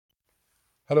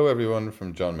Hello, everyone,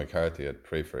 from John McCarthy at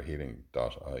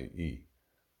prayforhealing.ie.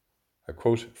 A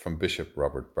quote from Bishop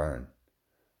Robert Barron.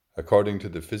 According to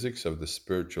the physics of the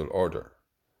spiritual order,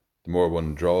 the more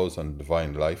one draws on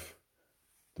divine life,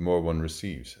 the more one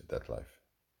receives that life.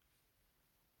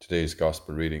 Today's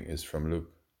gospel reading is from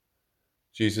Luke.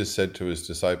 Jesus said to his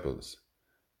disciples,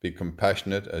 "Be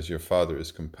compassionate as your Father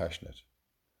is compassionate.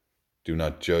 Do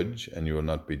not judge, and you will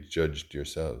not be judged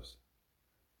yourselves.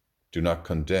 Do not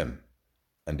condemn,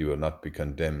 and you will not be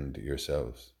condemned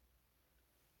yourselves.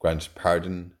 Grant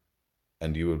pardon,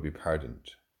 and you will be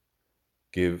pardoned.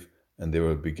 Give, and there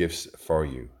will be gifts for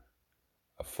you,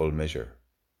 a full measure,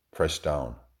 pressed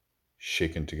down,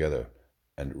 shaken together,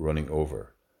 and running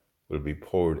over, will be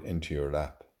poured into your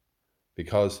lap,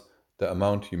 because the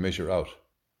amount you measure out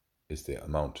is the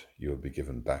amount you will be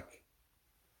given back."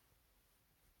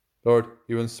 Lord,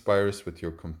 you inspire us with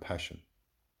your compassion.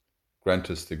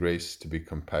 Grant us the grace to be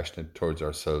compassionate towards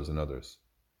ourselves and others.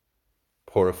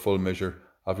 Pour a full measure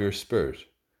of your Spirit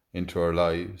into our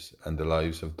lives and the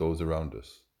lives of those around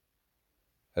us,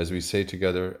 as we say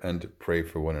together and pray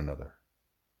for one another.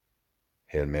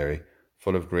 Hail Mary,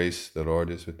 full of grace, the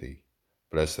Lord is with thee.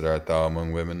 Blessed art thou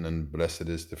among women, and blessed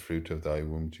is the fruit of thy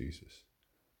womb, Jesus.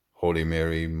 Holy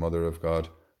Mary, Mother of God,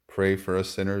 pray for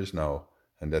us sinners now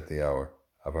and at the hour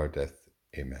of our death.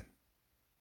 Amen.